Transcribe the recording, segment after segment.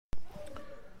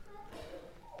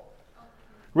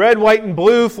Red, white, and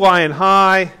blue flying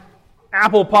high,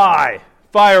 apple pie,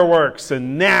 fireworks,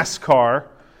 and NASCAR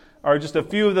are just a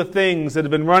few of the things that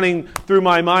have been running through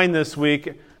my mind this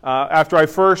week after I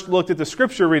first looked at the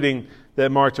scripture reading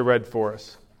that Marta read for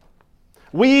us.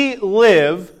 We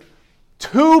live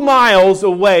 2 miles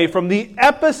away from the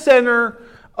epicenter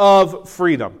of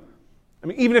freedom. I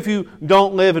mean, even if you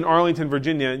don't live in Arlington,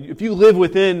 Virginia, if you live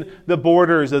within the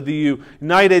borders of the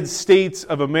United States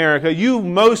of America, you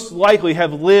most likely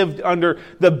have lived under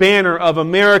the banner of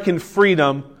American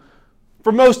freedom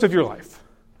for most of your life.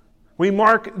 We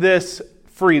mark this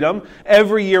freedom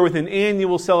every year with an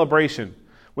annual celebration,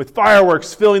 with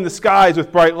fireworks filling the skies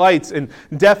with bright lights and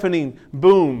deafening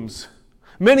booms.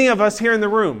 Many of us here in the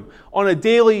room, on a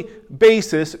daily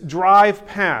basis, drive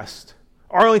past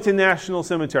Arlington National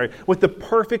Cemetery with the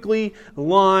perfectly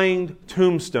lined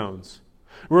tombstones,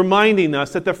 reminding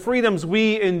us that the freedoms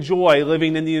we enjoy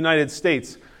living in the United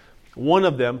States, one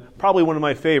of them, probably one of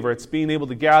my favorites, being able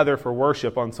to gather for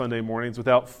worship on Sunday mornings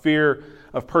without fear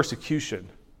of persecution,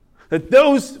 that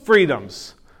those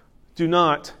freedoms do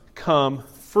not come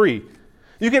free.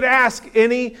 You could ask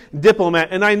any diplomat,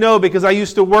 and I know because I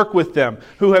used to work with them,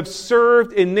 who have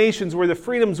served in nations where the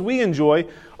freedoms we enjoy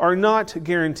are not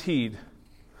guaranteed.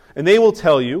 And they will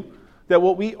tell you that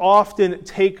what we often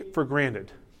take for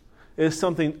granted is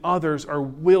something others are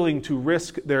willing to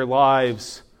risk their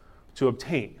lives to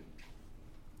obtain.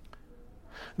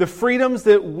 The freedoms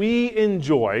that we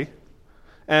enjoy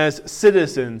as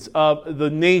citizens of a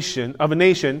nation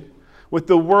with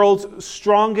the world's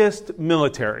strongest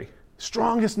military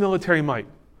might.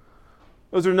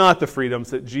 Those are not the freedoms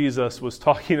that Jesus was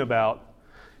talking about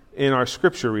in our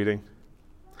scripture reading.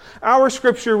 Our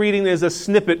scripture reading is a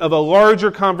snippet of a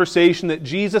larger conversation that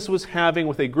Jesus was having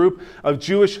with a group of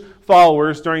Jewish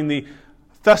followers during the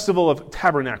Festival of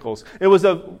Tabernacles. It was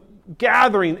a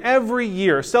gathering every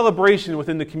year, a celebration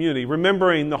within the community,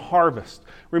 remembering the harvest,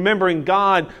 remembering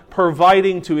God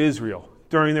providing to Israel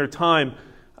during their time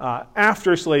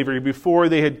after slavery, before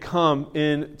they had come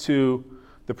into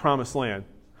the Promised Land.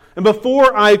 And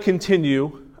before I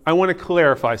continue, I want to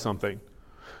clarify something.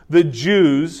 The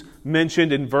Jews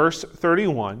mentioned in verse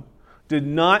 31 did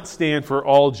not stand for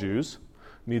all Jews,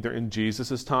 neither in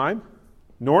Jesus' time,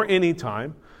 nor any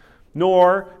time,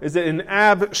 nor is it an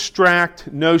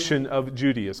abstract notion of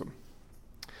Judaism.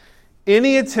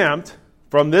 Any attempt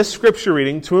from this scripture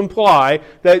reading to imply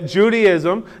that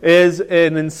Judaism is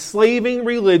an enslaving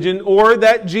religion or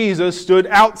that Jesus stood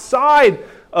outside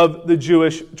of the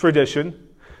Jewish tradition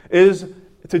is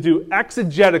to do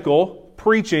exegetical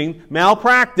preaching,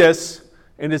 malpractice,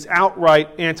 and is outright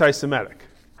anti-Semitic.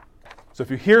 So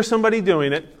if you hear somebody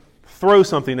doing it, throw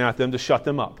something at them to shut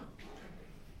them up.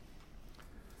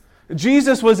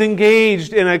 Jesus was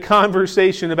engaged in a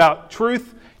conversation about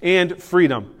truth and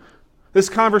freedom. This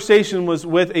conversation was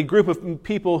with a group of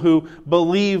people who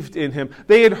believed in him.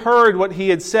 They had heard what he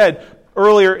had said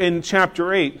earlier in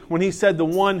chapter 8 when he said the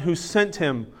one who sent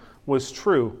him was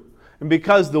true. And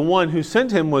because the one who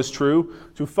sent him was true,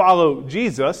 to follow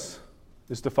Jesus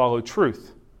is to follow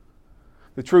truth.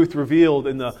 The truth revealed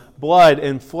in the blood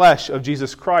and flesh of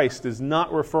Jesus Christ is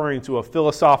not referring to a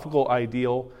philosophical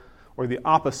ideal or the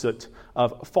opposite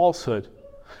of falsehood.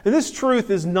 And this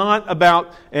truth is not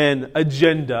about an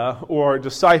agenda or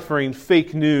deciphering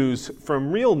fake news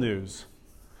from real news.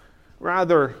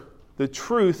 Rather, the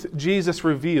truth Jesus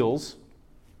reveals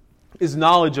is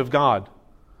knowledge of God.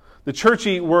 The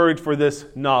churchy word for this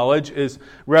knowledge is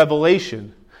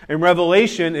revelation. And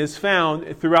revelation is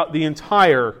found throughout the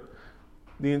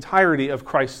entirety of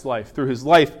Christ's life, through his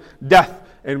life, death,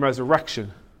 and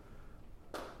resurrection.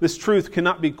 This truth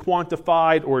cannot be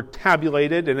quantified or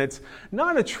tabulated, and it's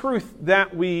not a truth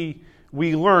that we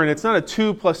learn. It's not a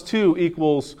 2 + 2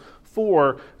 =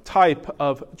 4 type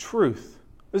of truth.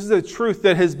 This is a truth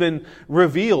that has been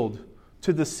revealed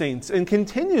to the saints and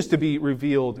continues to be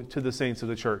revealed to the saints of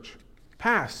the church,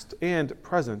 past and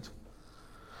present.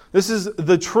 This is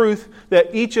the truth that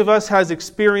each of us has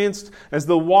experienced as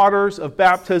the waters of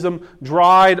baptism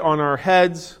dried on our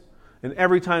heads and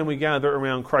every time we gather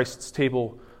around Christ's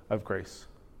table of grace.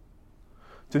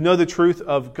 To know the truth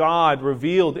of God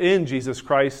revealed in Jesus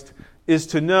Christ is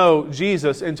to know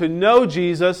Jesus, and to know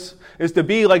Jesus is to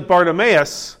be like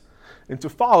Bartimaeus and to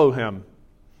follow him.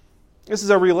 This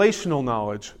is a relational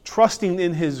knowledge, trusting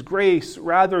in his grace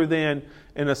rather than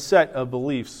in a set of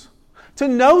beliefs. To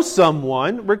know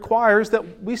someone requires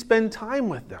that we spend time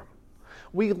with them.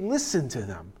 We listen to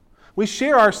them. We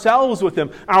share ourselves with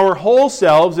them, our whole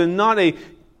selves, and not a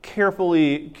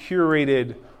carefully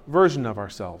curated version of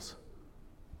ourselves.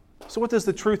 So what does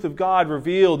the truth of God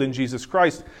revealed in Jesus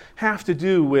Christ have to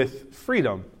do with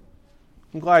freedom?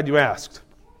 I'm glad you asked.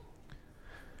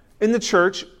 In the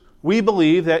church, we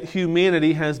believe that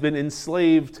humanity has been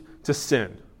enslaved to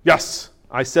sin. Yes,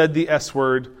 I said the S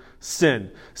word, sin.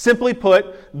 Simply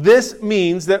put, this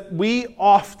means that we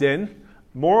often,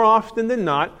 more often than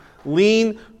not,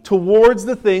 lean towards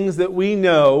the things that we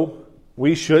know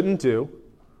we shouldn't do.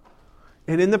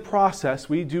 And in the process,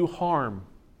 we do harm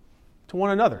to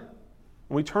one another.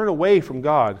 And we turn away from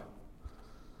God.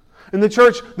 In the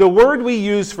church, the word we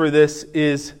use for this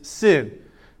is sin.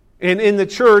 And in the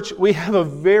church, we have a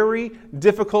very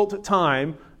difficult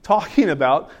time talking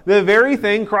about the very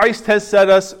thing Christ has set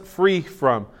us free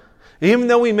from. Even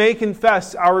though we may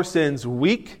confess our sins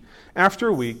week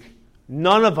after week,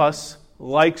 none of us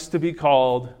likes to be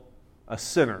called a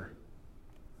sinner.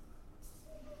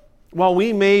 While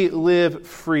we may live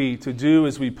free to do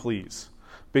as we please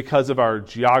because of our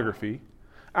geography,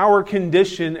 our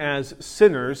condition as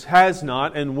sinners has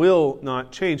not and will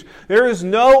not change. There is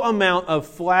no amount of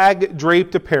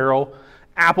flag-draped apparel,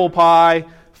 apple pie,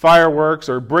 fireworks,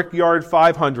 or Brickyard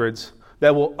 500s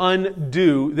that will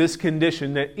undo this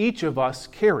condition that each of us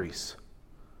carries.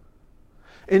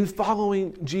 In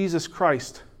following Jesus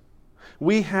Christ,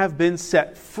 we have been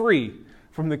set free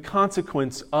from the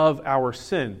consequence of our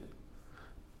sin.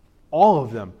 All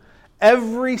of them.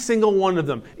 Every single one of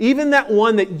them. Even that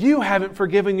one that you haven't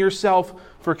forgiven yourself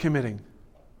for committing.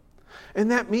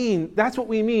 And that's what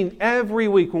we mean every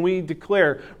week when we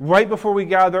declare, right before we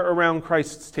gather around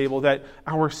Christ's table, that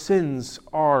our sins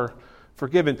are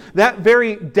forgiven. That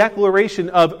very declaration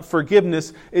of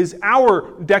forgiveness is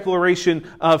our declaration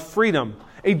of freedom.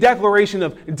 A declaration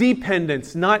of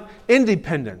dependence, not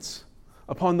independence,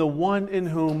 upon the one in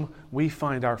whom we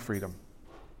find our freedom.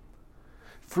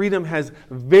 Freedom has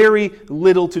very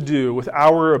little to do with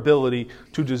our ability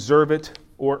to deserve it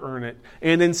or earn it.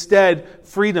 And instead,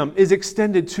 freedom is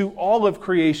extended to all of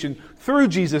creation through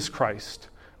Jesus Christ,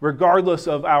 regardless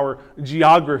of our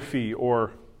geography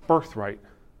or birthright.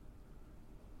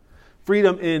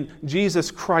 Freedom in Jesus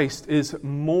Christ is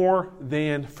more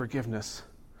than forgiveness.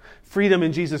 Freedom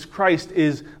in Jesus Christ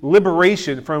is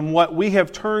liberation from what we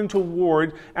have turned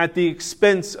toward at the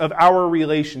expense of our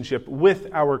relationship with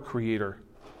our Creator.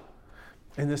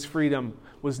 And this freedom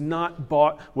was not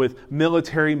bought with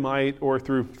military might or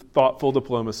through thoughtful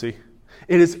diplomacy.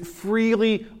 It is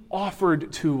freely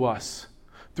offered to us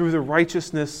through the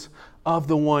righteousness of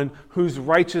the one whose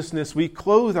righteousness we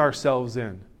clothe ourselves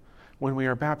in when we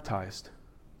are baptized.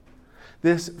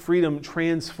 This freedom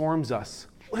transforms us,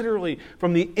 literally,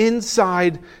 from the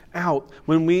inside out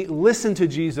when we listen to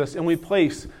Jesus and we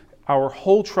place our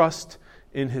whole trust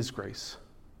in His grace.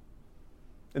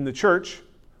 In the church,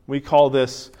 we call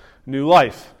this new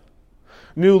life.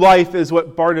 New life is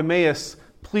what Bartimaeus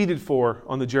pleaded for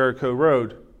on the Jericho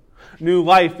road. New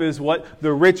life is what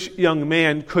the rich young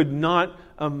man could not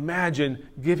imagine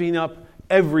giving up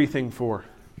everything for.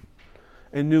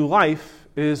 And new life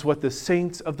is what the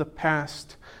saints of the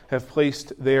past have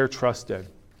placed their trust in.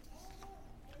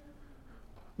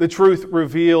 The truth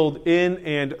revealed in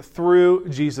and through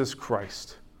Jesus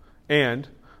Christ and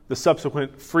the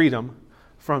subsequent freedom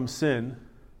from sin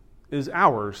is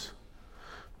ours.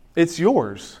 It's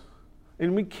yours.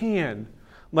 And we can,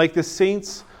 like the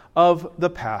saints of the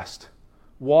past,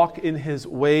 walk in His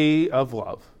way of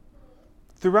love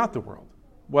throughout the world,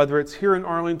 whether it's here in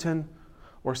Arlington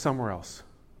or somewhere else,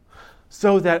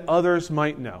 so that others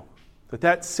might know that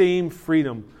that same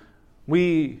freedom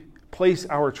we place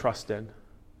our trust in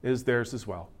is theirs as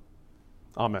well.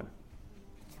 Amen.